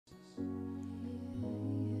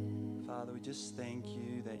Father, we just thank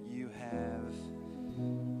you that you have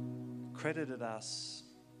credited us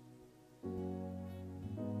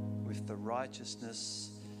with the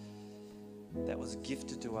righteousness that was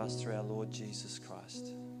gifted to us through our Lord Jesus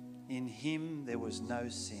Christ. In him there was no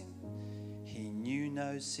sin. He knew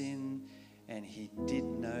no sin and he did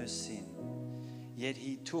no sin. Yet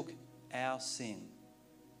he took our sin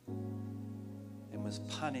and was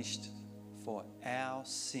punished for our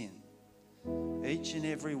sin. Each and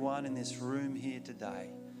every one in this room here today,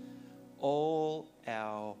 all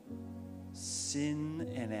our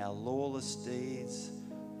sin and our lawless deeds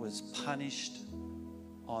was punished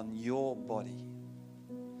on your body,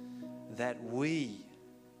 that we,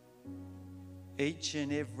 each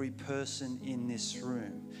and every person in this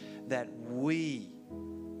room, that we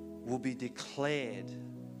will be declared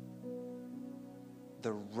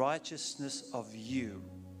the righteousness of you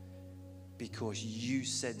because you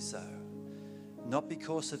said so. Not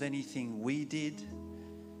because of anything we did.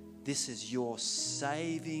 This is your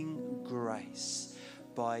saving grace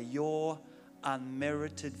by your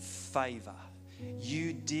unmerited favour.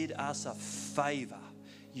 You did us a favour.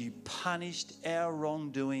 You punished our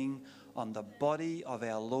wrongdoing on the body of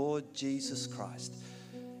our Lord Jesus Christ.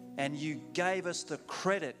 And you gave us the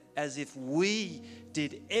credit as if we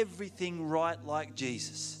did everything right like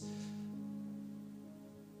Jesus.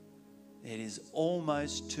 It is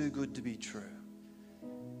almost too good to be true.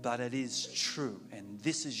 But it is true, and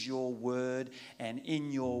this is your word, and in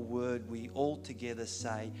your word we all together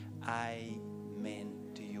say amen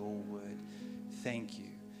to your word. Thank you.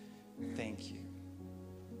 Thank you.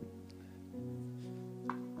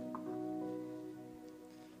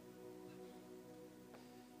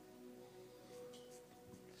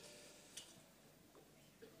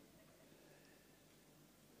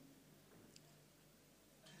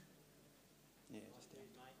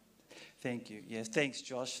 Thank you. Yes, thanks,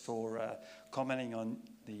 Josh, for commenting on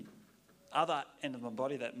the other end of my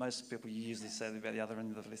body that most people usually say about the other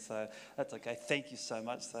end of the list. So that's okay. Thank you so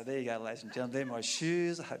much. So there you go, ladies and gentlemen. They're my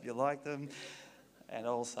shoes. I hope you like them. And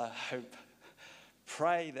also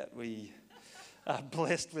pray that we are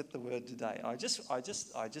blessed with the word today. I just want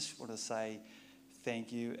to say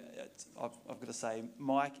thank you. I've got to say,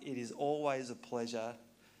 Mike, it is always a pleasure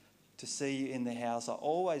to see you in the house. I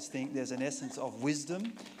always think there's an essence of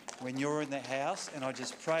wisdom when you're in the house, and I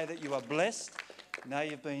just pray that you are blessed. I know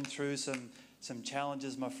you've been through some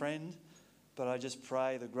challenges, my friend, but I just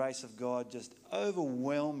pray the grace of God just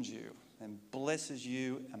overwhelms you and blesses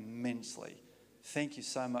you immensely. Thank you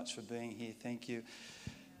so much for being here. Thank you.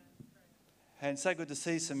 And so good to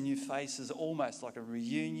see some new faces, almost like a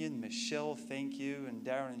reunion. Michelle, thank you. And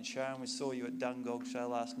Darren and Sharon, we saw you at Dungog Show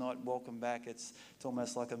last night. Welcome back. It's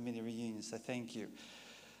almost like a mini reunion, so thank you.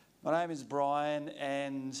 My name is Brian,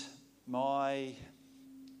 and my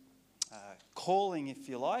calling, if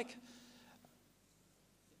you like,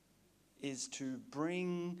 is to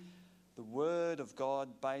bring the Word of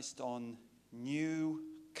God based on New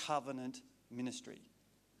Covenant ministry.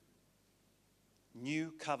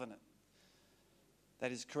 New Covenant.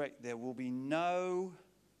 That is correct. There will be no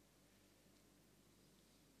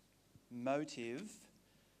motive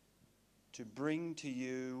to bring to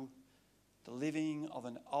you the living of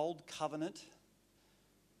an old covenant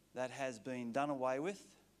that has been done away with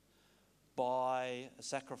by a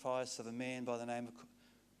sacrifice of a man by the name of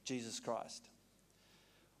Jesus Christ.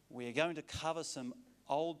 We are going to cover some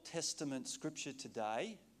Old Testament scripture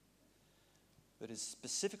today that is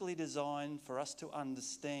specifically designed for us to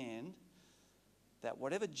understand that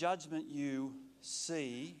whatever judgment you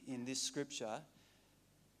see in this scripture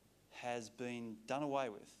has been done away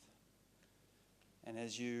with. And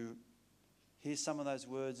as you hear some of those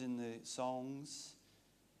words in the songs,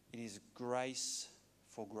 it is grace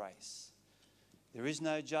for grace. There is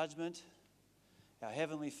no judgment. Our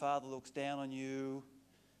Heavenly Father looks down on you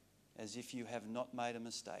as if you have not made a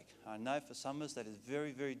mistake. I know for some of us that is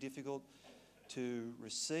very, very difficult to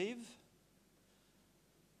receive.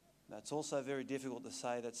 It's also very difficult to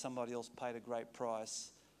say that somebody else paid a great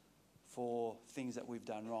price for things that we've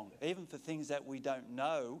done wrong. Even for things that we don't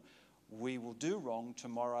know we will do wrong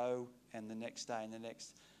tomorrow and the next day and the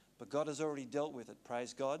next. But God has already dealt with it,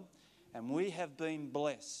 praise God. And we have been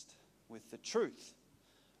blessed with the truth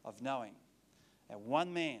of knowing that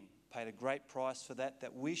one man paid a great price for that,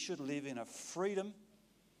 that we should live in a freedom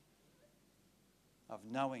of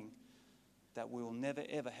knowing that we will never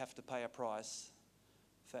ever have to pay a price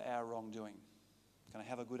for our wrongdoing. Can I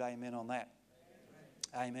have a good amen on that?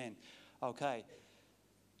 Amen. Okay.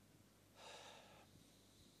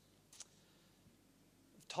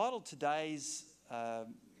 Titled today's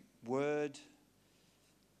word,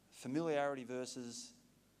 familiarity verses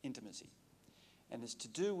intimacy. And it's to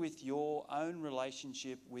do with your own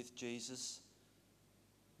relationship with Jesus.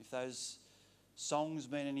 If those songs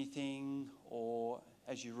mean anything, or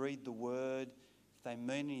as you read the Word, if they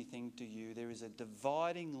mean anything to you, there is a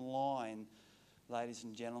dividing line, ladies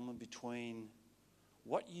and gentlemen, between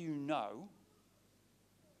what you know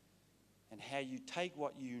and how you take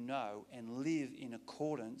what you know and live in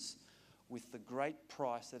accordance with the great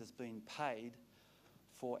price that has been paid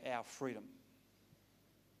for our freedom.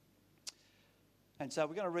 And so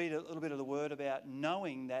we're going to read a little bit of the Word about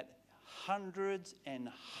knowing that hundreds and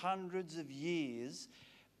hundreds of years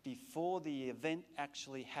before the event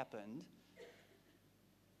actually happened,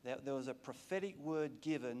 there was a prophetic word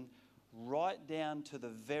given right down to the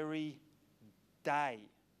very day.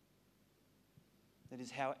 That is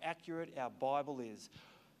how accurate our Bible is.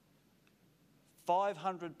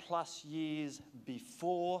 500 plus years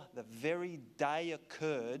before the very day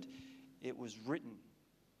occurred, it was written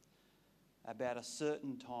about a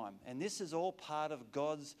certain time. And this is all part of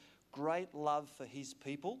God's great love for his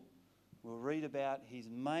people. We'll read about his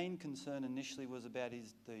main concern initially was about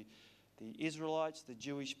the Israelites, the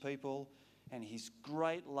Jewish people, and his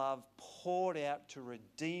great love poured out to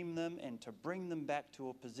redeem them and to bring them back to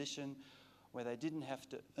a position where they didn't have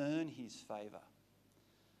to earn his favour.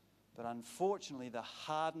 But unfortunately, the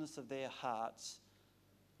hardness of their hearts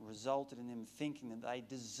resulted in them thinking that they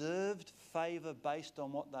deserved favour based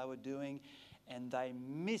on what they were doing, and they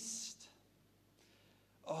missed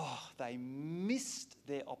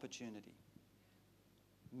their opportunity.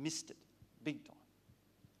 Missed it, big time.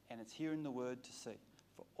 And it's here in the Word to see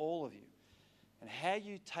for all of you. And how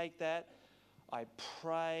you take that, I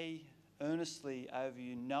pray earnestly over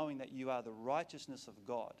you, knowing that you are the righteousness of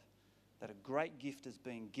God, that a great gift is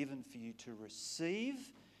being given for you to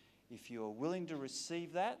receive. If you are willing to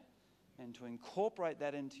receive that and to incorporate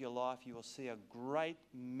that into your life, you will see a great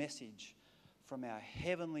message from our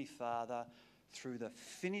Heavenly Father through the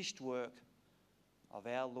finished work of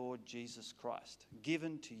our Lord Jesus Christ,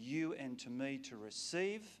 given to you and to me to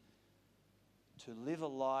receive, to live a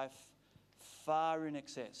life far in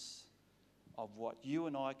excess of what you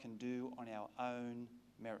and I can do on our own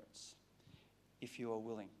merits, if you are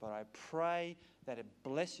willing. But I pray that it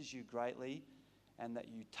blesses you greatly and that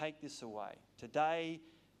you take this away. Today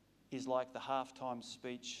is like the halftime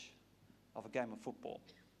speech of a game of football.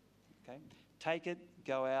 Okay? Take it,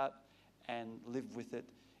 go out and live with it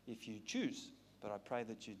if you choose. But I pray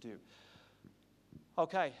that you do.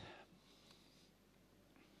 Okay.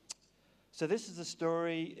 So this is a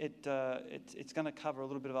story. It's going to cover a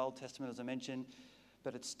little bit of Old Testament, as I mentioned.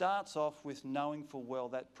 But it starts off with knowing full well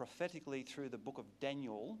that prophetically through the book of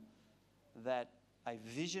Daniel, that a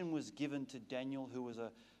vision was given to Daniel, who was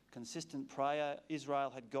a consistent prayer.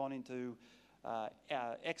 Israel had gone into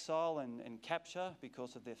exile and capture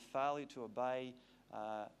because of their failure to obey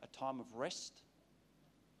a time of rest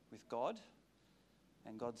with God.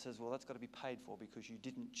 And God says, well, that's got to be paid for because you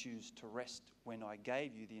didn't choose to rest when I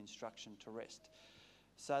gave you the instruction to rest.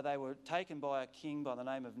 So they were taken by a king by the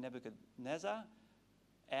name of Nebuchadnezzar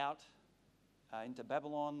out into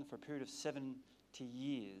Babylon for a period of 70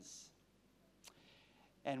 years.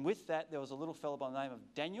 And with that, there was a little fellow by the name of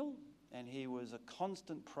Daniel, and he was a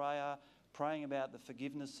constant prayer, praying about the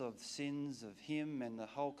forgiveness of sins of him and the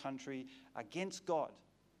whole country against God.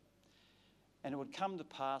 And it would come to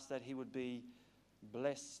pass that he would be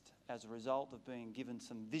blessed as a result of being given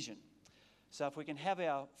some vision. So if we can have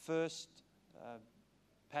our first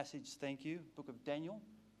passage, thank you, book of Daniel.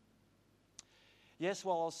 Yes,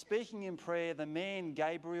 while I was speaking in prayer, the man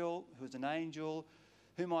Gabriel, who was an angel,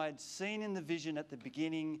 whom I had seen in the vision at the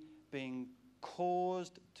beginning, being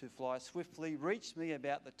caused to fly swiftly, reached me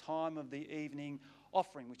about the time of the evening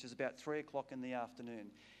offering, which is about 3 o'clock in the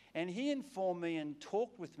afternoon. And he informed me and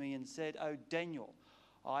talked with me and said, "Oh, Daniel,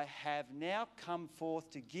 I have now come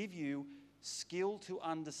forth to give you skill to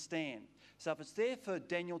understand." So if it's there for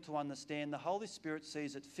Daniel to understand, the Holy Spirit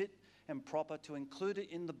sees it fit and proper to include it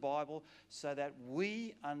in the Bible so that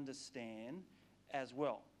we understand as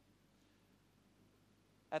well.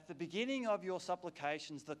 At the beginning of your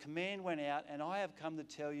supplications, the command went out, and I have come to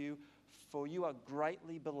tell you, for you are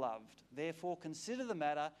greatly beloved. Therefore, consider the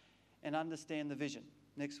matter and understand the vision.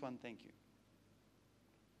 Next one, thank you.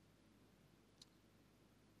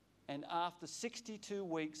 And after 62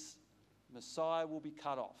 weeks, Messiah will be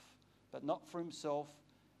cut off, but not for himself,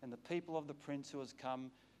 and the people of the prince who has come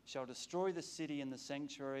shall destroy the city and the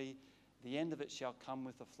sanctuary. The end of it shall come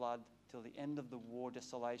with a flood, till the end of the war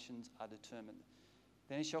desolations are determined.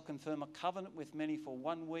 Then he shall confirm a covenant with many for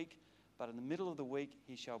 1 week, but in the middle of the week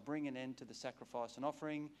he shall bring an end to the sacrifice and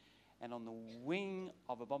offering, and on the wing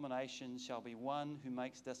of abomination shall be one who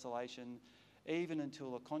makes desolation, even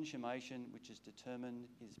until the consummation which is determined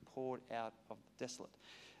is poured out of the desolate.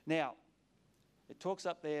 Now, it talks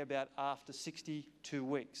up there about after 62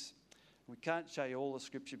 weeks. We can't show you all the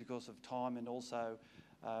scripture because of time and also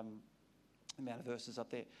amount of verses up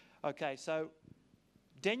there. Okay, so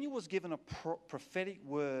Daniel was given a prophetic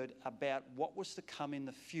word about what was to come in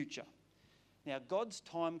the future. Now, God's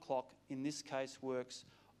time clock in this case works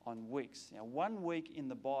on weeks. Now, 1 week in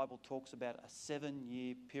the Bible talks about a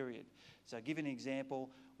 7-year period. So I'll give you an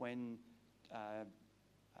example. When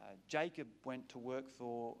Jacob went to work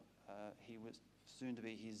for, he was soon to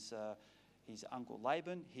be his uncle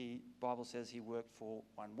Laban, Bible says he worked for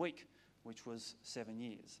 1 week, which was 7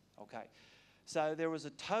 years. Okay, so there was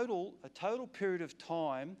a total period of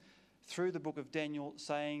time through the book of Daniel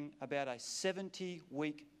saying about a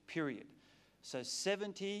 70-week period. So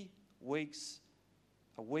 70 weeks,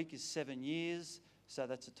 a week is 7 years, so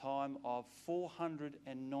that's a time of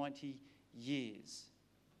 490 years.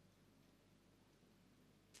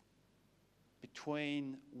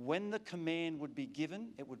 Between when the command would be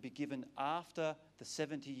given, it would be given after the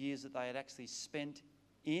 70 years that they had actually spent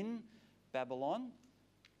in Babylon.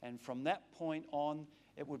 And from that point on,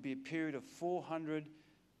 it would be a period of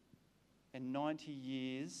 490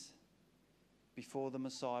 years before the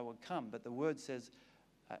Messiah would come. But the word says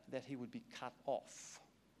that he would be cut off.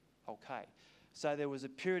 Okay. So there was a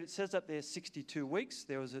period, it says up there 62 weeks.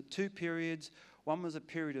 There was 2 periods. One was a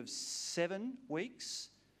period of 7 weeks.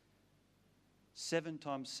 7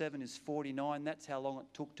 times 7 is 49. That's how long it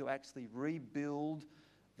took to actually rebuild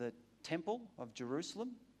the temple of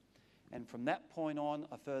Jerusalem. And from that point on,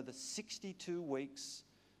 a further 62 weeks.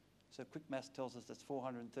 So quick maths tells us that's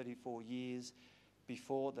 434 years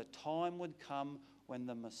before the time would come when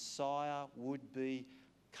the Messiah would be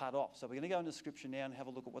cut off. So we're going to go into Scripture now and have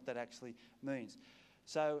a look at what that actually means.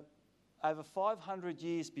 So over 500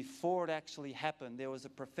 years before it actually happened, there was a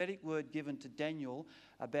prophetic word given to Daniel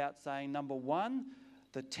about saying, number one,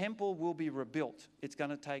 the temple will be rebuilt. It's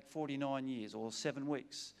going to take 49 years or 7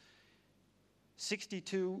 weeks.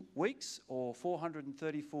 62 weeks or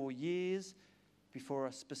 434 years before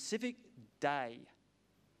a specific day.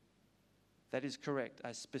 That is correct,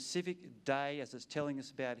 a specific day as it's telling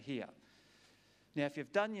us about here. Now, if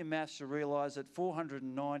you've done your maths, you'll realise that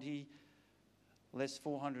 490 less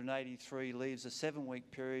 483 leaves a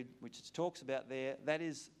 7-week period, which it talks about there. That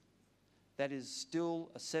is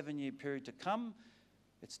still a 7-year period to come.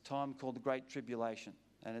 It's a time called the Great Tribulation.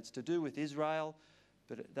 And it's to do with Israel,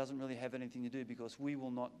 but it doesn't really have anything to do because we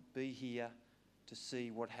will not be here to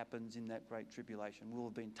see what happens in that Great Tribulation. We'll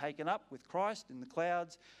have been taken up with Christ in the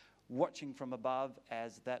clouds, watching from above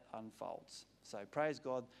as that unfolds. So praise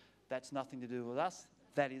God, that's nothing to do with us.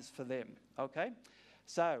 That is for them. Okay?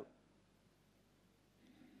 So,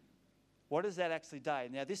 what is that actually day?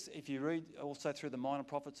 Now this, if you read also through the minor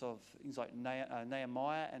prophets of things like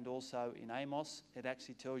Nehemiah and also in Amos, it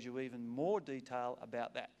actually tells you even more detail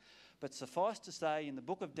about that. But suffice to say, in the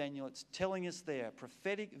book of Daniel, it's telling us there, a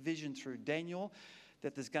prophetic vision through Daniel,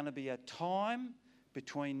 that there's going to be a time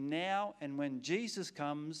between now and when Jesus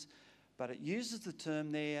comes, but it uses the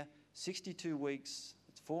term there, 62 weeks,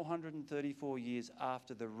 it's 434 years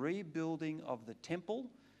after the rebuilding of the temple,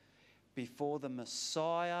 before the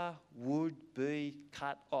Messiah would be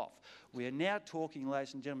cut off. We are now talking,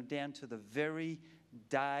 ladies and gentlemen, down to the very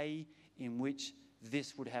day in which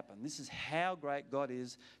this would happen. This is how great God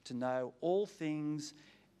is to know all things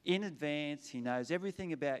in advance. He knows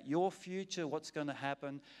everything about your future, what's going to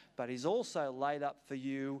happen, but He's also laid up for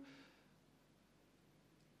you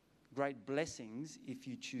great blessings if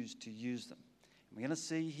you choose to use them. And we're going to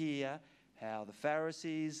see here how the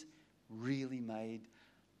Pharisees really made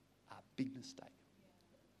a big mistake.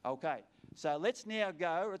 Okay, so let's now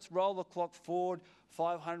go. Let's roll the clock forward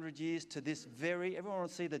 500 years to this everyone will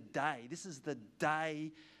see the day. This is the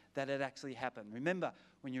day that it actually happened. Remember,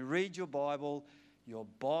 when you read your Bible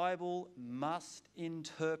must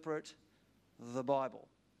interpret the Bible.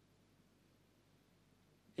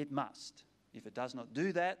 It must. If it does not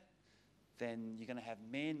do that, then you're going to have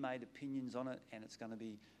man-made opinions on it and it's going to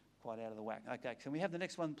be quite out of the whack. Okay, can we have the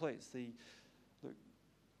next one, please? Luke.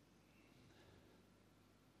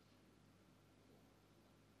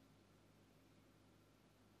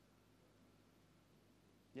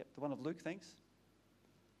 Yep, the one of Luke, thanks.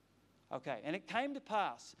 Okay, and it came to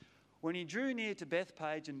pass when he drew near to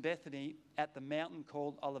Bethpage and Bethany at the mountain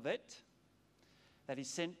called Olivet, that he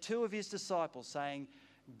sent 2 of his disciples, saying,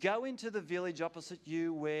 "Go into the village opposite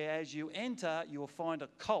you, where as you enter, you will find a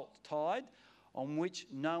colt tied on which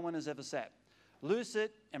no one has ever sat." Loose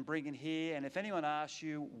it and bring it here. And if anyone asks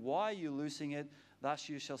you, why are you loosing it? Thus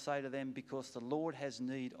you shall say to them, because the Lord has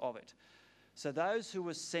need of it. So those who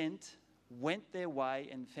were sent went their way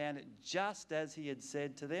and found it just as he had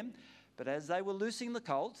said to them. But as they were loosing the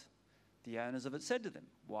colt, the owners of it said to them,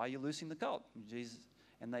 why are you loosing the colt?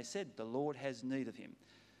 And they said, the Lord has need of him.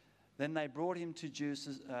 Then they brought him to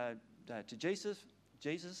Jesus,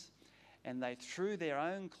 and they threw their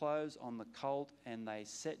own clothes on the colt, and they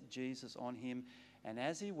set Jesus on him. And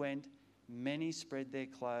as he went, many spread their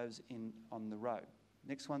clothes on the road.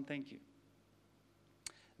 Next one, thank you.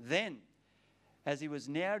 Then, as he was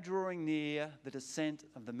now drawing near the descent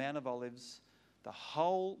of the Mount of Olives, the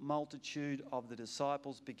whole multitude of the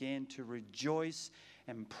disciples began to rejoice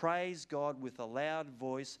and praise God with a loud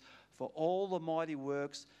voice for all the mighty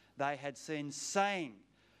works they had seen, saying,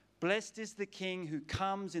 blessed is the King who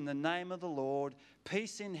comes in the name of the Lord,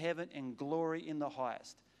 peace in heaven and glory in the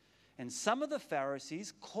highest. And some of the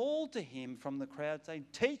Pharisees called to him from the crowd, saying,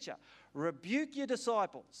 Teacher, rebuke your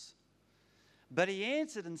disciples. But he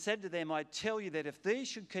answered and said to them, I tell you that if these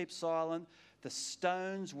should keep silent, the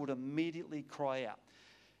stones would immediately cry out.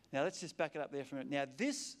 Now let's just back it up there for a minute. Now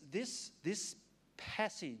this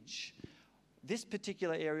passage, this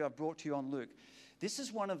particular area I've brought to you on Luke, this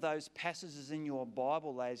is one of those passages in your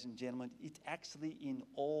Bible, ladies and gentlemen. It's actually in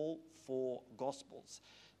all four Gospels.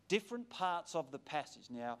 Different parts of the passage.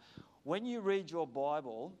 Now, when you read your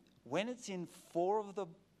Bible, when it's in four of the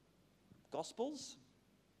Gospels,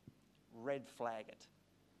 red flag it.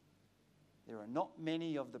 There are not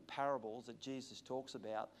many of the parables that Jesus talks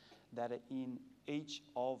about that are in each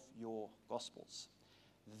of your Gospels.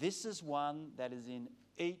 This is one that is in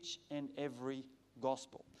each and every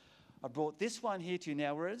Gospel. I brought this one here to you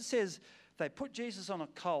now where it says they put Jesus on a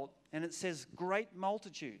colt and it says great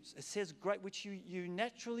multitudes. It says great, which you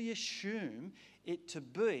naturally assume it to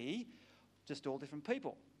be just all different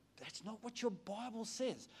people. That's not what your Bible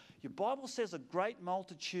says. Your Bible says a great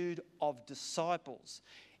multitude of disciples.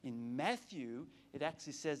 In Matthew, it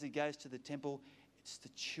actually says he goes to the temple, it's the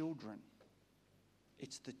children.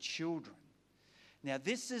 It's the children. Now,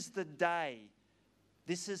 this is the day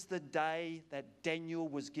that Daniel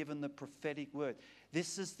was given the prophetic word.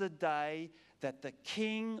 This is the day that the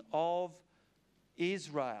King of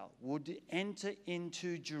Israel would enter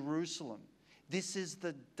into Jerusalem. This is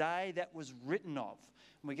the day that was written of.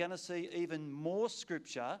 And we're going to see even more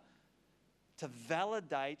scripture to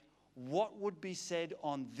validate what would be said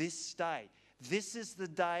on this day. This is the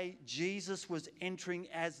day Jesus was entering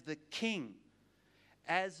as the king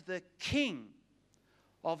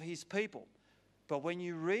of his people. But when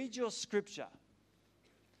you read your scripture,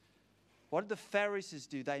 what did the Pharisees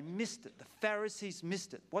do? They missed it. The Pharisees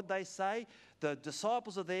missed it. What they say? The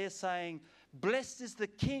disciples are there saying, blessed is the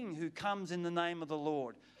King who comes in the name of the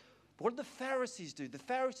Lord. But what did the Pharisees do? The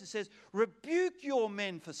Pharisees says, rebuke your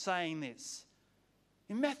men for saying this.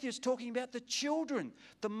 In Matthew, it's talking about the children,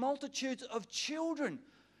 the multitudes of children.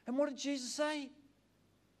 And what did Jesus say?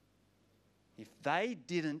 If they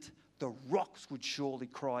didn't, the rocks would surely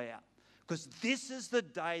cry out. Because this is the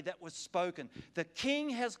day that was spoken. The King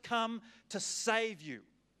has come to save you.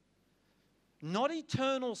 Not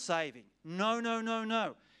eternal saving.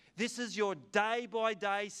 No. This is your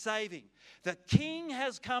day-by-day saving. The King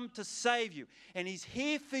has come to save you. And he's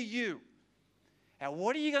here for you. Now,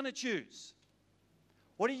 what are you going to choose?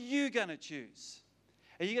 What are you going to choose?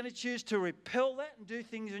 Are you going to choose to repel that and do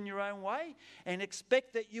things in your own way and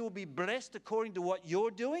expect that you will be blessed according to what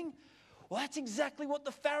you're doing? Well, that's exactly what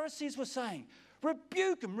the Pharisees were saying.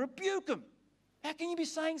 Rebuke them, rebuke them. How can you be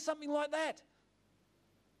saying something like that?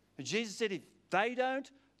 And Jesus said, if they don't,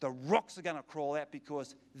 the rocks are going to crawl out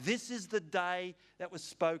because this is the day that was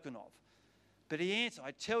spoken of. But he answered,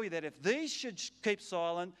 I tell you that if these should keep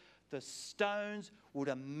silent, the stones would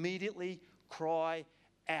immediately cry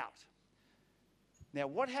out. Now,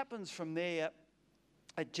 what happens from there,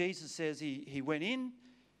 Jesus says he went in,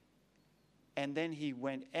 and then he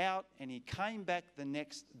went out and he came back the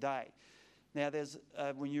next day. Now, there's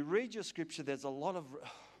when you read your scripture, there's a lot of...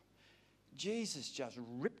 Jesus just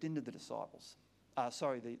ripped into the disciples.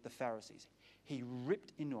 The Pharisees. He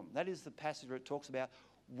ripped into them. That is the passage where it talks about,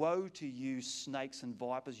 woe to you, snakes and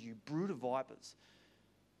vipers, you brood of vipers.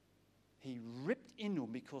 He ripped into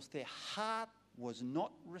them because their heart was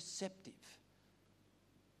not receptive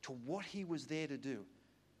to what he was there to do.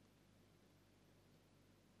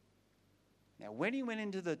 Now, when he went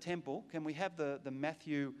into the temple, can we have the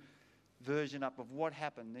Matthew version up of what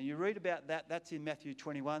happened? Now, you read about that. That's in Matthew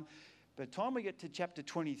 21. By the time we get to chapter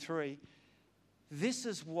 23, this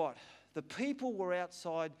is what the people were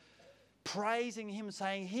outside praising him,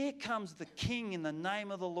 saying, here comes the King in the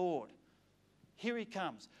name of the Lord. Here he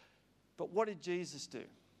comes. But what did Jesus do?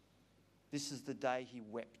 This is the day he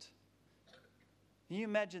wept. Can you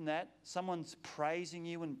imagine that? Someone's praising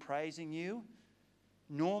you and praising you.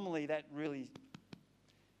 Normally that really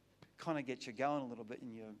kind of gets you going a little bit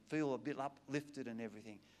and you feel a bit uplifted and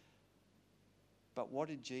everything. But what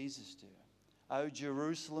did Jesus do? Oh,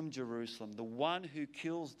 Jerusalem, Jerusalem, the one who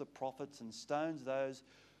kills the prophets and stones those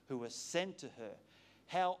who are sent to her.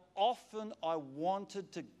 How often I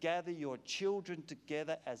wanted to gather your children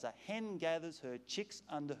together as a hen gathers her chicks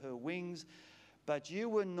under her wings, but you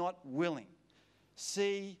were not willing.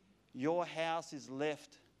 See, your house is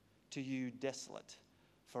left to you desolate.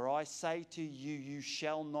 For I say to you, you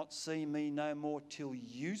shall not see me no more till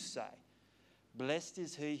you say, blessed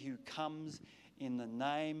is he who comes in the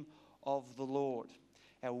name of the Lord.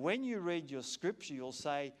 Now, when you read your scripture, you'll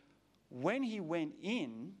say, when he went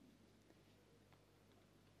in,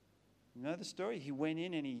 you know the story? He went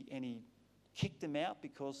in and he kicked them out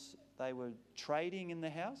because they were trading in the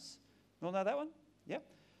house. You all know that one? Yep.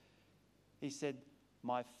 He said,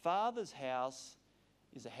 my Father's house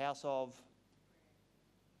is a house of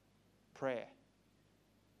prayer.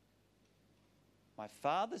 My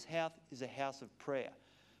Father's house is a house of prayer.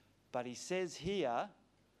 But he says here,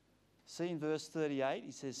 see in verse 38,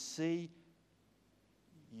 he says, see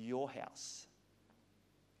your house.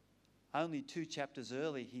 Only 2 chapters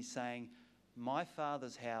early, he's saying, my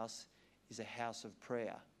Father's house is a house of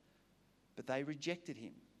prayer. But they rejected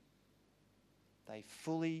him. They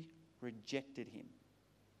fully rejected him.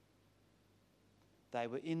 They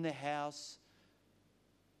were in the house.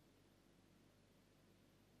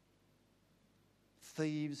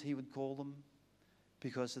 Thieves, he would call them,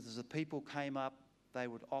 because as the people came up, they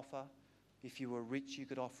would offer. If you were rich, you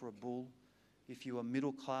could offer a bull. If you were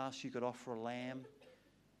middle class, you could offer a lamb.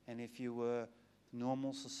 And if you were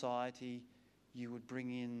normal society, you would bring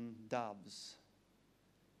in doves.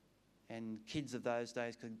 And kids of those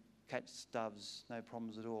days could catch doves, no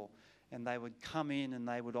problems at all. And they would come in and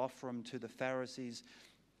they would offer them to the Pharisees.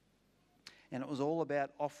 And it was all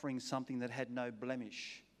about offering something that had no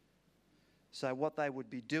blemish. So what they would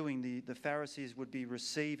be doing, the Pharisees would be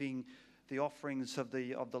receiving the offerings of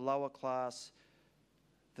the lower class,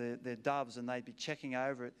 their doves, and they'd be checking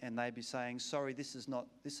over it and they'd be saying, sorry, this is not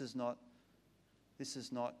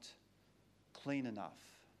clean enough.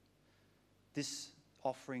 This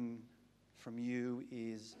offering from you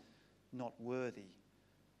is not worthy.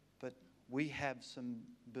 But we have some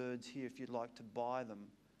birds here if you'd like to buy them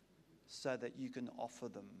so that you can offer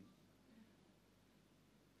them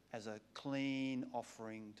as a clean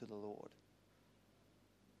offering to the Lord.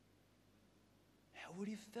 How would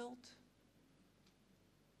he have felt?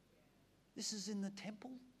 This is in the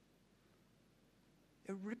temple.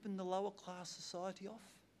 They're ripping the lower class society off.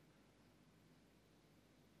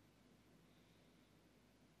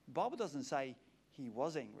 The Bible doesn't say he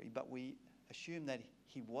was angry, but we assume that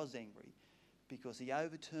he was angry because he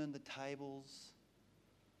overturned the tables,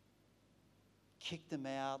 kicked them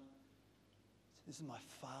out. This is my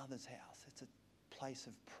Father's house. It's a place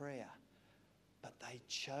of prayer. But they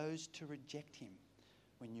chose to reject him.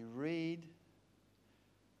 When you read,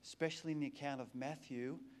 especially in the account of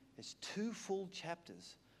Matthew, there's 2 full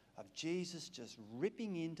chapters of Jesus just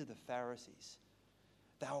ripping into the Pharisees.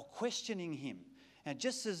 They were questioning him. And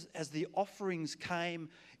just as the offerings came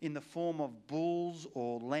in the form of bulls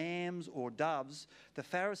or lambs or doves, the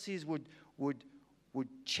Pharisees would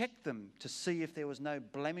check them to see if there was no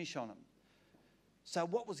blemish on them. So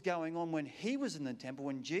what was going on when he was in the temple,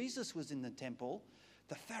 when Jesus was in the temple,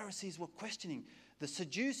 the Pharisees were questioning. The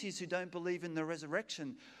Sadducees, who don't believe in the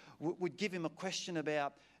resurrection, would give him a question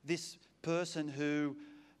about this person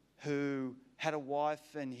who had a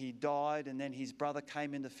wife and he died, and then his brother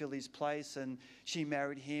came in to fill his place and she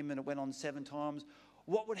married him and it went on 7 times.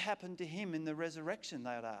 What would happen to him in the resurrection,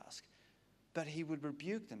 they would ask. But he would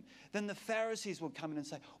rebuke them. Then the Pharisees would come in and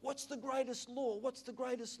say, what's the greatest law? What's the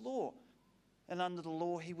greatest law? And under the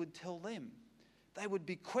law, he would tell them. They would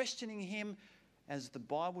be questioning him, as the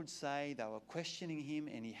Bible would say, they were questioning him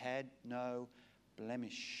and he had no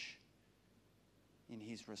blemish in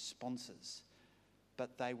his responses.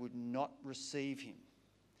 But they would not receive him.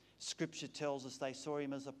 Scripture tells us they saw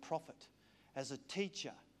him as a prophet, as a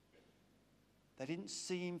teacher. They didn't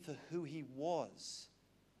see him for who he was.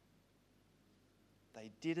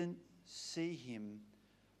 They didn't see him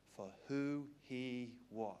for who he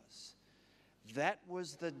was. That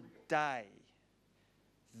was the day.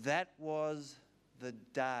 That was the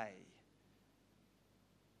day.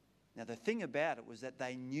 Now, the thing about it was that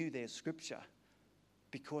they knew their scripture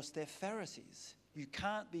because they're Pharisees. You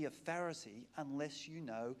can't be a Pharisee unless you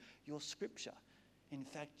know your scripture. In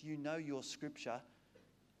fact, you know your scripture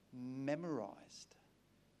memorized.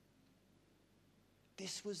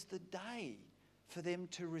 This was the day for them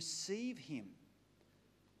to receive him.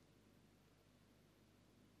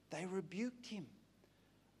 They rebuked him.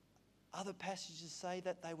 Other passages say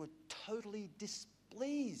that they were totally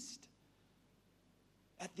displeased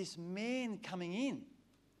at this man coming in,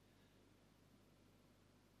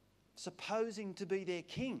 supposing to be their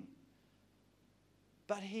king.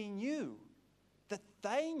 But he knew that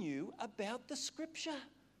they knew about the scripture.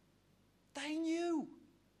 They knew.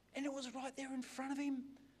 And it was right there in front of him.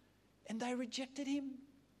 And they rejected him.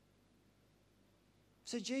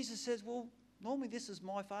 So Jesus says, well, normally this is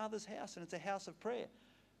my Father's house and it's a house of prayer.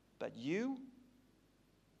 But your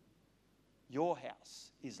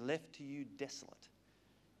house is left to you desolate.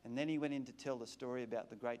 And then he went in to tell the story about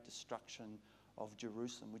the great destruction of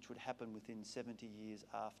Jerusalem, which would happen within 70 years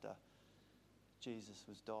after Jesus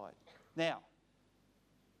was died. Now,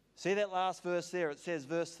 see that last verse there? It says,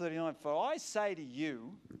 verse 39, "For I say to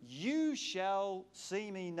you, you shall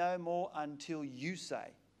see me no more until you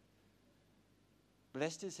say,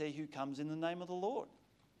 blessed is he who comes in the name of the Lord."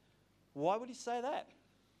 Why would he say that?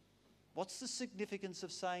 What's the significance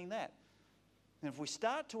of saying that? And if we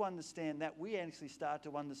start to understand that, we actually start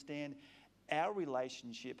to understand our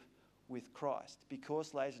relationship with Christ.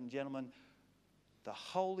 Because, ladies and gentlemen, the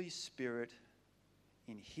Holy Spirit,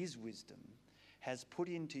 in his wisdom, has put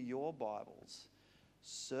into your Bibles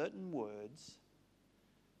certain words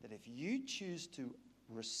that if you choose to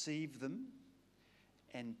receive them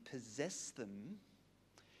and possess them,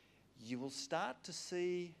 you will start to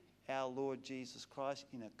see our Lord Jesus Christ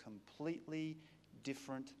in a completely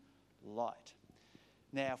different light.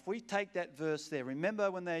 Now, if we take that verse there,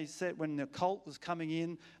 remember when they said, when the cult was coming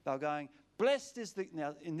in, they were going, blessed is the,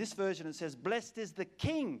 now in this version it says, blessed is the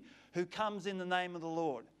King who comes in the name of the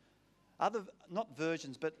Lord. Other, not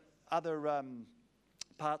versions, but other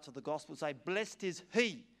parts of the gospel say, blessed is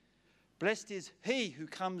he who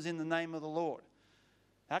comes in the name of the Lord.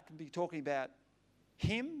 That can be talking about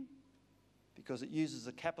him, because it uses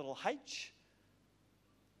a capital H,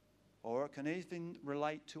 or it can even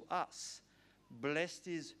relate to us. Blessed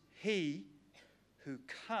is he who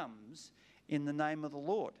comes in the name of the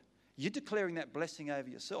Lord. You're declaring that blessing over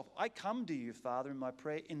yourself. I come to you, Father, in my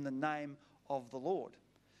prayer in the name of the Lord.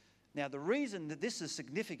 Now, the reason that this is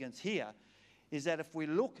significant here is that if we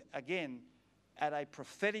look again at a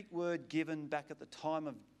prophetic word given back at the time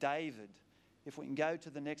of David, if we can go to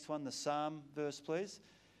the next one, the Psalm verse, please.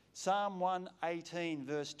 Psalm 118,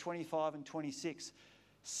 verse 25 and 26.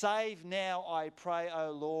 Save now, I pray,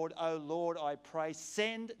 O Lord, I pray,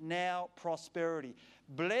 send now prosperity.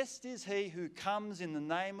 Blessed is he who comes in the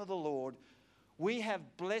name of the Lord. We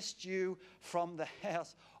have blessed you from the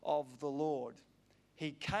house of the Lord.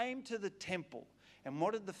 He came to the temple, and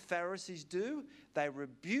what did the Pharisees do? They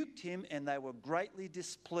rebuked him and they were greatly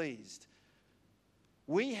displeased.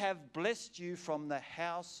 We have blessed you from the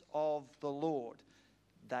house of the Lord.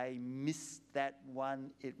 They missed that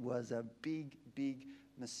one. It was a big, big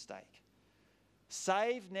mistake.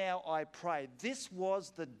 Save now, I pray. This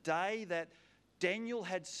was the day that Daniel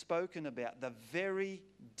had spoken about, the very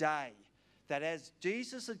day that as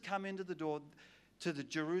Jesus had come into the door to the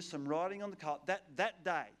Jerusalem riding on the colt, that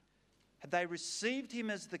day, had they received him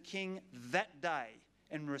as the king that day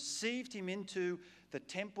and received him into the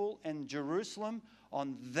temple and Jerusalem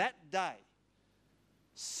on that day,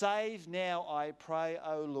 save now, I pray,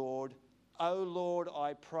 O Lord,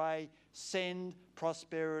 I pray, send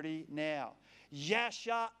prosperity now.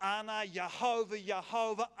 Yasha ana Yehovah,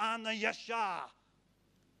 Yehovah ana Yasha.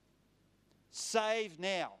 Save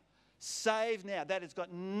now. Save now. That has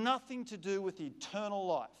got nothing to do with eternal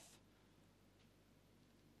life.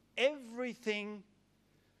 Everything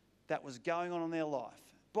that was going on in their life.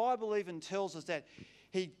 The Bible even tells us that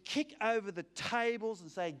he'd kick over the tables and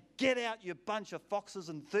say, get out, you bunch of foxes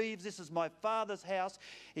and thieves. This is my Father's house.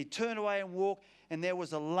 He'd turn away and walk, and there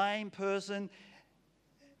was a lame person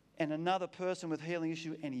and another person with healing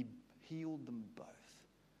issue, and he healed them both.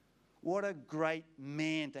 What a great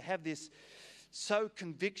man to have this so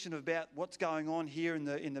conviction about what's going on here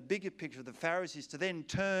in the bigger picture of the Pharisees, to then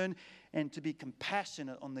turn and to be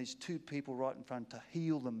compassionate on these two people right in front, to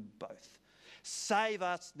heal them both. Save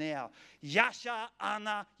us now. Yasha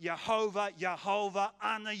ana Yehovah, Yehovah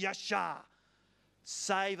ana Yasha.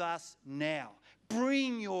 Save us now.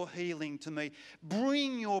 Bring your healing to me.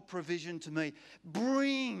 Bring your provision to me.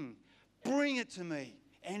 Bring it to me.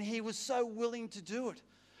 And he was so willing to do it.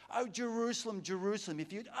 Oh, Jerusalem, Jerusalem,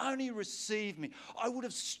 if you'd only received me, I would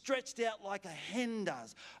have stretched out like a hen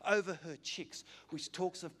does over her chicks, which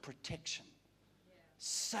talks of protection,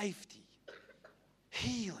 safety.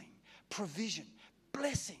 healing, provision,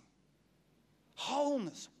 blessing,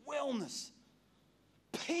 wholeness, wellness,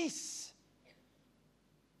 peace.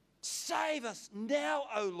 Save us now,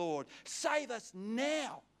 O Lord. Save us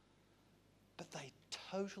now. But they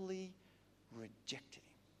totally rejected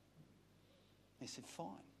him. He said, fine,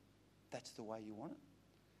 that's the way you want it.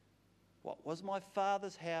 What was my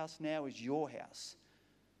father's house now is your house.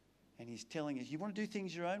 And he's telling us, you want to do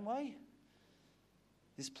things your own way?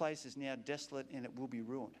 This place is now desolate and it will be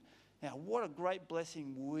ruined. Now, what a great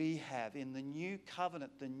blessing we have in the new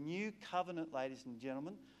covenant. The new covenant, ladies and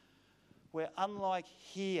gentlemen, where unlike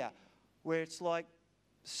here, where it's like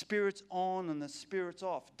Spirit's on and the Spirit's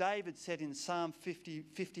off. David said in Psalm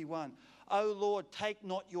 51, "O Lord, take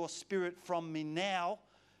not your Spirit from me now."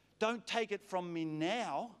 Don't take it from me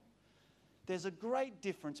now. There's a great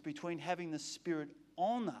difference between having the Spirit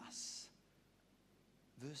on us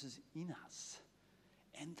versus in us.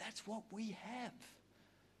 And that's what we have.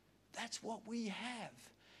 That's what we have.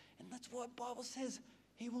 And that's why the Bible says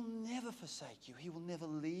he will never forsake you. He will never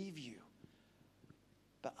leave you.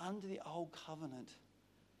 But under the old covenant,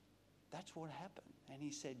 that's what happened. And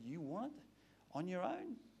he said, you want it on your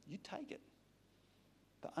own? You take it.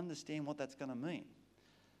 But understand what that's going to mean.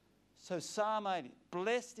 So Psalm 80,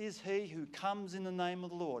 blessed is he who comes in the name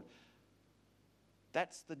of the Lord.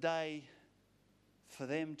 That's the day for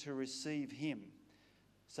them to receive him,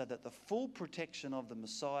 so that the full protection of the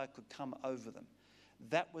Messiah could come over them.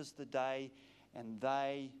 That was the day, and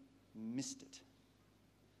they missed it.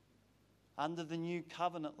 Under the new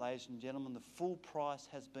covenant, ladies and gentlemen, the full price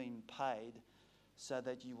has been paid so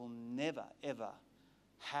that you will never, ever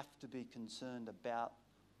have to be concerned about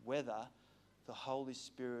whether the Holy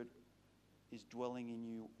Spirit is dwelling in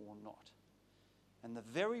you or not. And the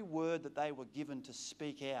very word that they were given to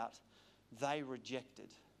speak out, they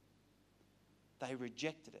rejected. They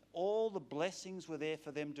rejected it. All the blessings were there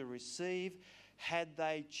for them to receive had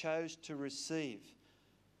they chose to receive.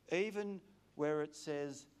 Even where it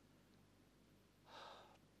says,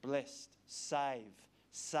 blessed, save.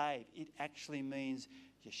 It actually means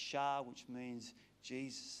Yeshua, which means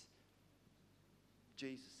Jesus.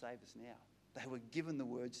 Jesus, save us now. They were given the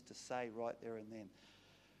words to say right there and then.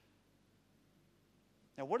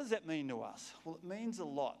 Now, what does that mean to us? Well, it means a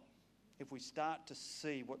lot if we start to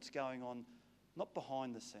see what's going on, not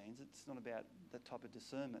behind the scenes. It's not about that type of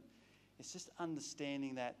discernment. It's just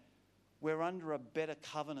understanding that we're under a better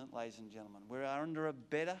covenant, ladies and gentlemen. We're under a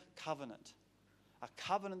better covenant. A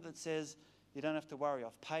covenant that says, you don't have to worry,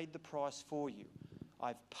 I've paid the price for you.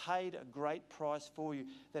 I've paid a great price for you.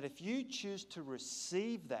 That if you choose to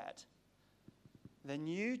receive that, then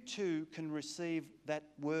you too can receive that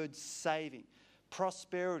word saving.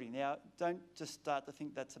 Prosperity. Now, don't just start to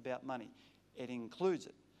think that's about money. It includes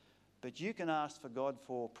it. But you can ask for God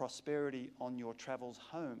for prosperity on your travels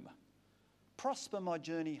home. Prosper my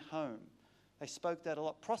journey home. They spoke that a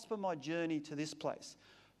lot. Prosper my journey to this place.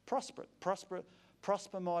 Prosper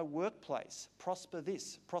my workplace. Prosper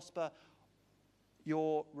this. Prosper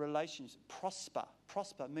your relations.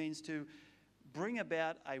 Prosper means to bring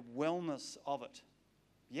about a wellness of it.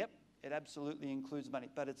 Yep, it absolutely includes money,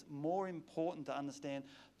 but it's more important to understand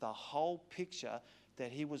the whole picture that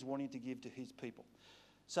he was wanting to give to his people.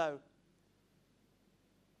 So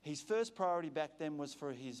his first priority back then was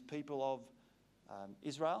for his people of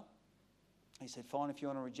Israel. He said, fine, if you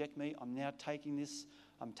want to reject me, I'm now taking this,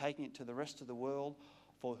 I'm taking it to the rest of the world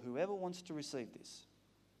for whoever wants to receive this.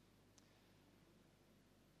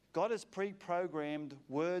 God has pre-programmed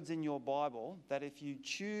words in your Bible that if you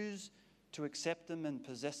choose to accept them and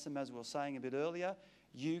possess them, as we were saying a bit earlier,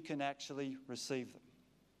 you can actually receive them.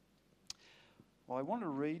 Well, I want to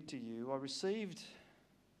read to you, I received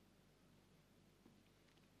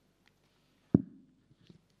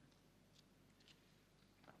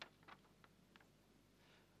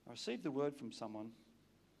the word from someone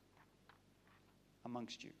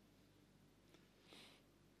amongst you.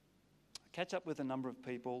 I catch up with a number of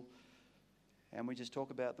people and we just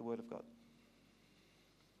talk about the Word of God.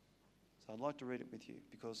 So I'd like to read it with you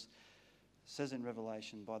because it says in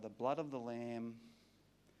Revelation, by the blood of the Lamb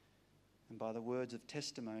and by the words of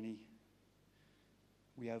testimony,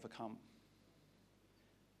 we overcome.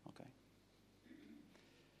 Okay.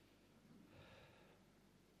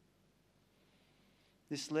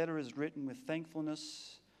 This letter is written with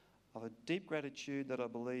thankfulness of a deep gratitude that I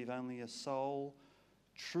believe only a soul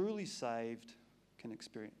truly saved can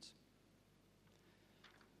experience.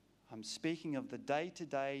 I'm speaking of the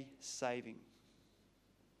day-to-day saving.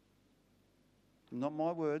 Not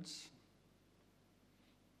my words,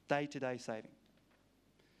 day-to-day saving.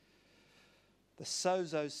 The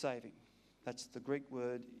sozo saving, that's the Greek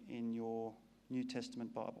word in your New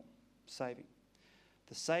Testament Bible. Saving.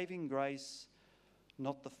 The saving grace,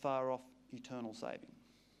 not the far off eternal saving.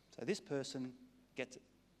 So this person gets it.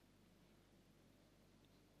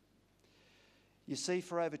 You see,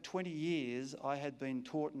 for over 20 years, I had been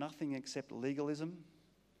taught nothing except legalism.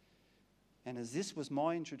 And as this was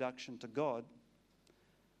my introduction to God,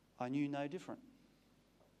 I knew no different.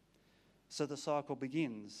 So the cycle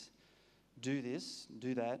begins. Do this,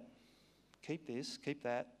 do that, keep this, keep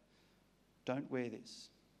that, don't wear this.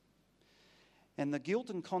 And the guilt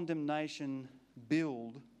and condemnation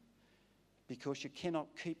build because you cannot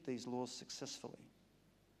keep these laws successfully.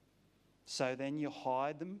 So then you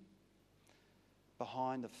hide them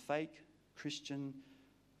behind a fake Christian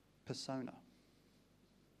persona.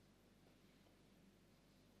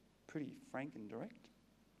 Pretty frank and direct.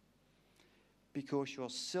 Because your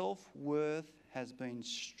self-worth has been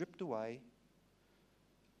stripped away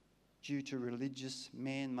due to religious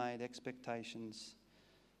man-made expectations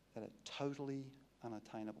that are totally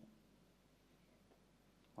unattainable.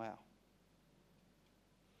 Wow.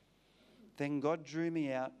 Then God drew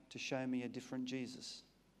me out to show me a different Jesus.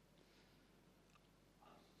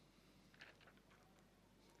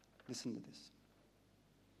 Listen to this.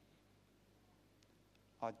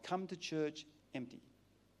 I'd come to church empty,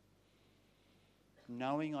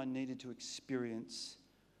 knowing I needed to experience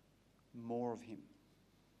more of him.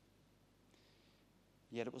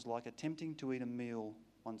 Yet it was like attempting to eat a meal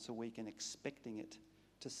once a week and expecting it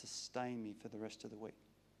to sustain me for the rest of the week.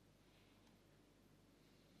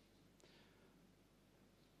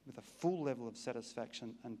 With a full level of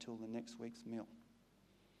satisfaction until the next week's meal.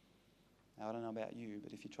 Now, I don't know about you,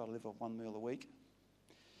 but if you try to live off one meal a week,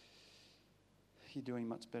 you're doing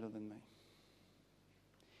much better than me.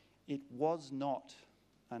 It was not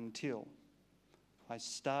until I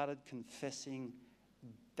started confessing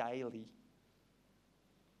daily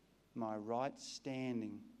my right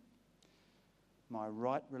standing, my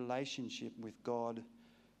right relationship with God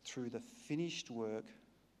through the finished work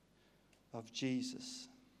of Jesus,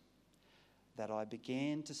 that I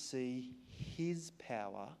began to see his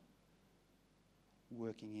power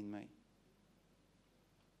working in me.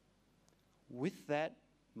 With that,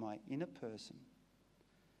 my inner person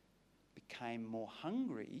became more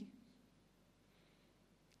hungry,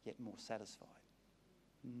 yet more satisfied.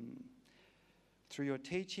 Through your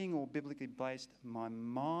teaching, or biblically based, my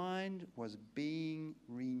mind was being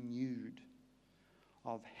renewed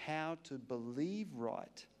of how to believe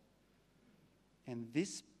right. And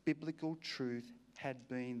this biblical truth had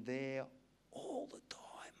been there all the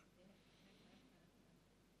time.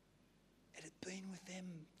 It had been with them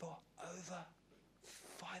for over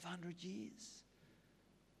 500 years.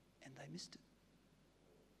 And they missed it.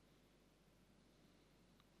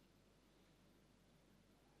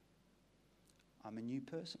 I'm a new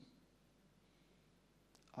person.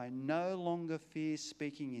 I no longer fear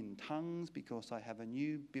speaking in tongues because I have a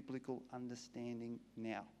new biblical understanding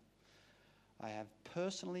now. I have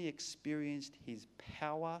personally experienced his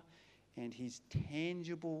power, and his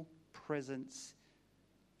tangible presence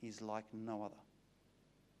is like no other.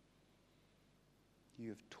 You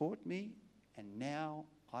have taught me, and now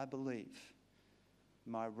I believe.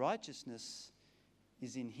 My righteousness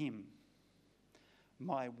is in him.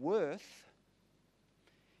 My worth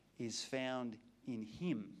is found in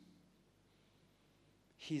him.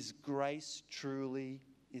 His grace truly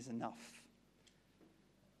is enough.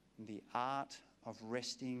 The art of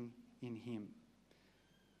resting in him.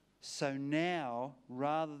 So now,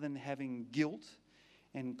 rather than having guilt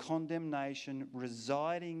and condemnation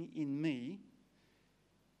residing in me,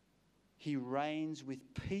 he reigns with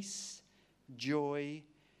peace, joy,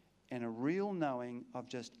 and a real knowing of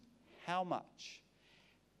just how much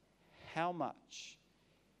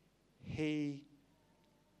he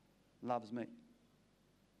loves me.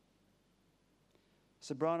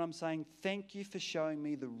 So, Brian, I'm saying thank you for showing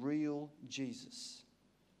me the real Jesus.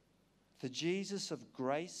 The Jesus of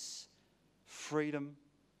grace, freedom,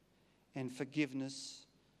 and forgiveness,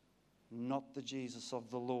 not the Jesus of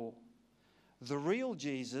the law. The real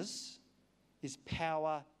Jesus is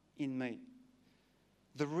power in me.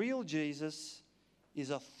 The real Jesus is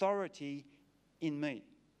authority in me.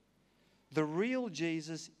 The real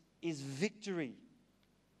Jesus is victory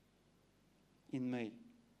in me.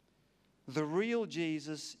 The real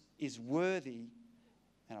Jesus is worthy,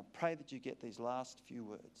 and I pray that you get these last few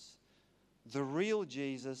words. The real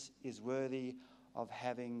Jesus is worthy of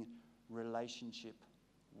having relationship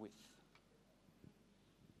with.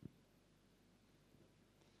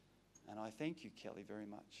 And I thank you, Kelly, very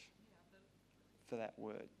much for that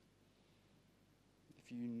word.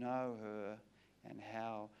 If you know her and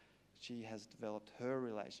how she has developed her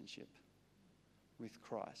relationship with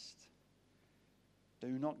Christ. Do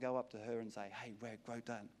not go up to her and say, hey, well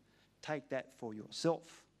done. Take that for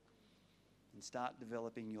yourself and start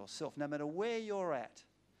developing yourself. No matter where you're at,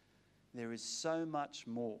 there is so much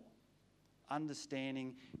more.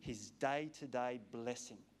 Understanding his day-to-day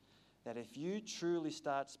blessing. That if you truly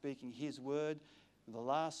start speaking his word, the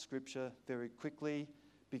last scripture very quickly,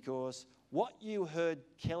 because what you heard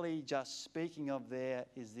Kelly just speaking of there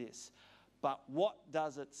is this. But what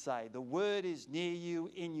does it say? The word is near you,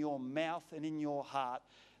 in your mouth and in your heart.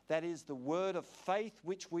 That is the word of faith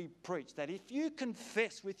which we preach. That if you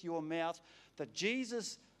confess with your mouth that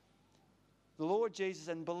Jesus, the Lord Jesus,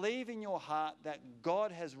 and believe in your heart that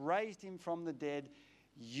God has raised him from the dead,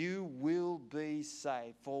 you will be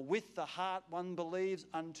saved. For with the heart one believes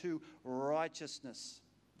unto righteousness.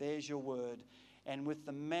 There's your word. And with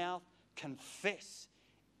the mouth confess.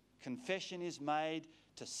 Confession is made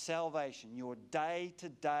to salvation, your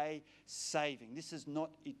day-to-day saving. This is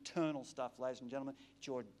not eternal stuff, ladies and gentlemen. It's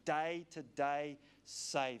your day-to-day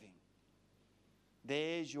saving.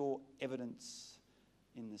 There's your evidence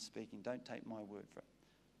in the speaking. Don't take my word for it.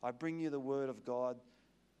 I bring you the word of God.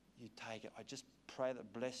 You take it. I just pray that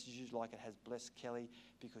it blesses you like it has blessed Kelly,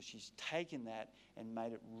 because she's taken that and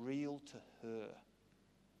made it real to her.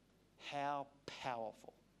 How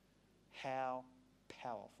powerful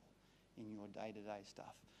in your day-to-day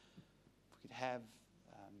stuff. If we could have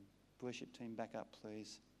worship team back up,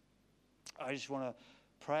 please. I just want to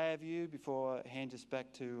pray of you before I hand this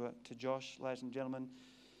back to Josh, ladies and gentlemen.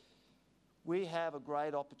 We have a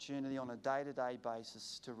great opportunity on a day-to-day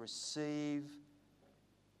basis to receive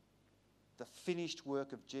the finished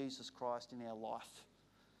work of Jesus Christ in our life.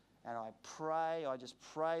 And I just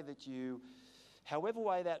pray that you, however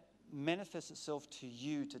way that manifests itself to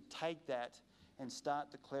you, to take that and start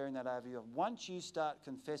declaring that over you. Once you start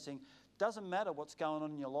confessing, doesn't matter what's going on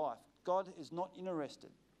in your life. God is not interested.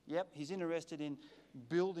 Yep, he's interested in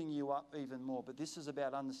building you up even more. But this is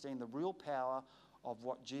about understanding the real power of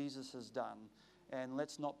what Jesus has done. And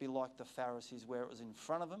let's not be like the Pharisees where it was in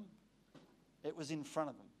front of them. It was in front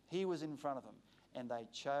of them. He was in front of them. And they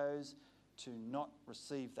chose to not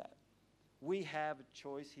receive that. We have a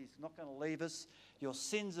choice. He's not going to leave us. Your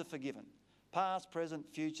sins are forgiven. Past, present,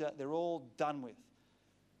 future, they're all done with.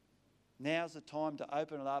 Now's the time to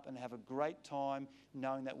open it up and have a great time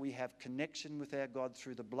knowing that we have connection with our God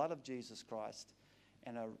through the blood of Jesus Christ,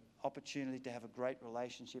 and an opportunity to have a great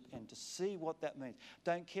relationship and to see what that means.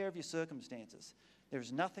 Don't care of your circumstances. There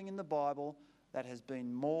is nothing in the Bible that has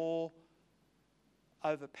been more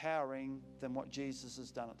overpowering than what Jesus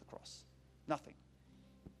has done at the cross. Nothing.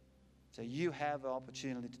 So you have an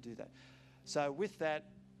opportunity to do that. So with that,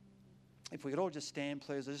 if we could all just stand,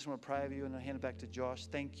 please. I just want to pray over you and I'll hand it back to Josh.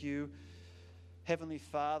 Thank you. Heavenly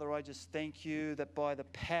Father, I just thank you that by the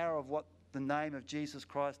power of what the name of Jesus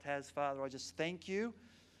Christ has, Father, I just thank you.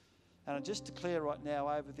 And I just declare right now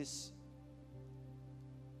over this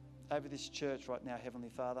church right now, Heavenly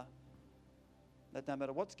Father, that no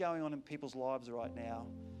matter what's going on in people's lives right now,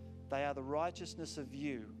 they are the righteousness of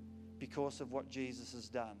you because of what Jesus has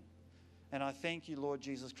done. And I thank you, Lord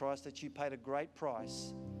Jesus Christ, that you paid a great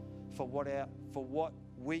price for what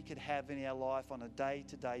we could have in our life on a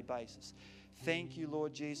day-to-day basis. Thank you,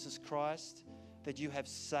 Lord Jesus Christ, that you have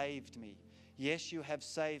saved me. Yes, you have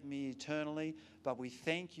saved me eternally, but we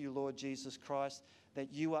thank you, Lord Jesus Christ,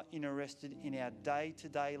 that you are interested in our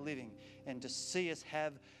day-to-day living and to see us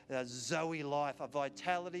have a Zoe life, a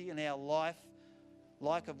vitality in our life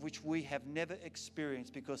like of which we have never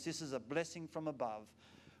experienced, because this is a blessing from above.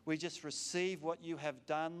 We just receive what you have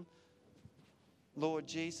done, Lord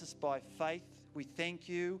Jesus, by faith. We thank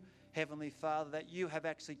you, Heavenly Father, that you have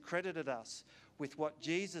actually credited us with what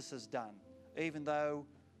Jesus has done, even though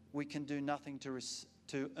we can do nothing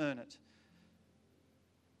to earn it.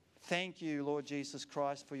 Thank you, Lord Jesus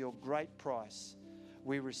Christ, for your great price.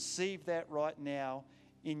 We receive that right now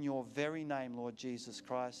in your very name, Lord Jesus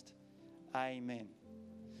Christ. Amen.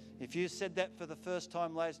 If you said that for the first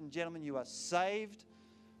time, ladies and gentlemen, you are saved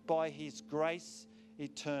by his grace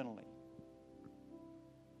eternally.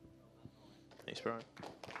 Thanks, Brian.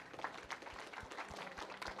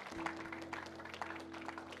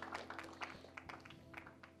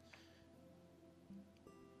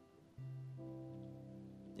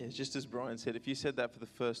 Yeah, just as Brian said, if you said that for the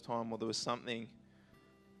first time or there was something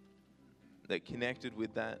that connected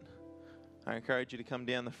with that, I encourage you to come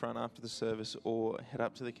down the front after the service or head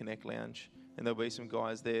up to the Connect Lounge, and there'll be some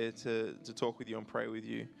guys there to talk with you and pray with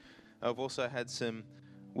you. I've also had some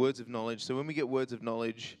words of knowledge. So when we get words of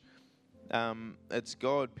knowledge, it's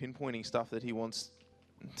God pinpointing stuff that he wants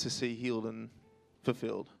to see healed and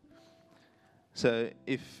fulfilled. So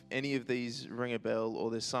if any of these ring a bell or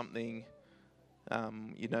there's something,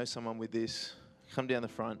 you know someone with this, come down the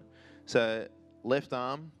front. So left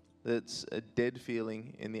arm, that's a dead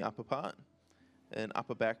feeling in the upper part, and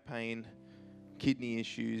upper back pain, kidney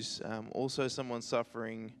issues, also someone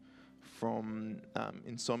suffering from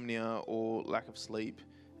insomnia or lack of sleep,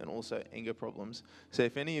 and also anger problems. So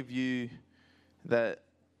if any of you that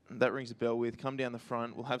rings a bell with, come down the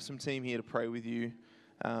front. We'll have some team here to pray with you.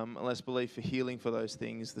 And let's believe for healing for those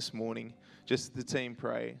things this morning. Just the team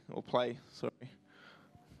play.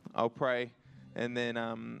 I'll pray, and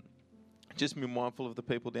then just be mindful of the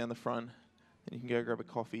people down the front. And you can go grab a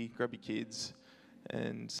coffee, grab your kids,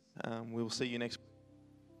 and we'll see you next.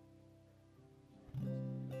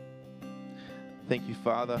 Thank you,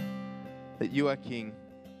 Father, that you are King.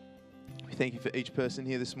 We thank you for each person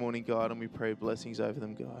here this morning, God, and we pray blessings over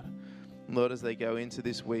them, God. Lord, as they go into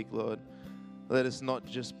this week, Lord, let us not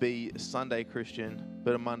just be a Sunday Christian,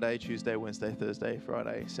 but a Monday, Tuesday, Wednesday, Thursday,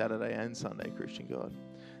 Friday, Saturday, and Sunday Christian, God.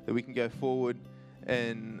 That we can go forward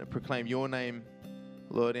and proclaim your name,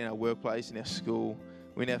 Lord, in our workplace, in our school,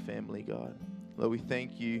 in our family, God. Lord, we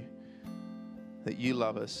thank you that you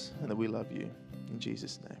love us and that we love you. In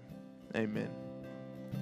Jesus' name, amen.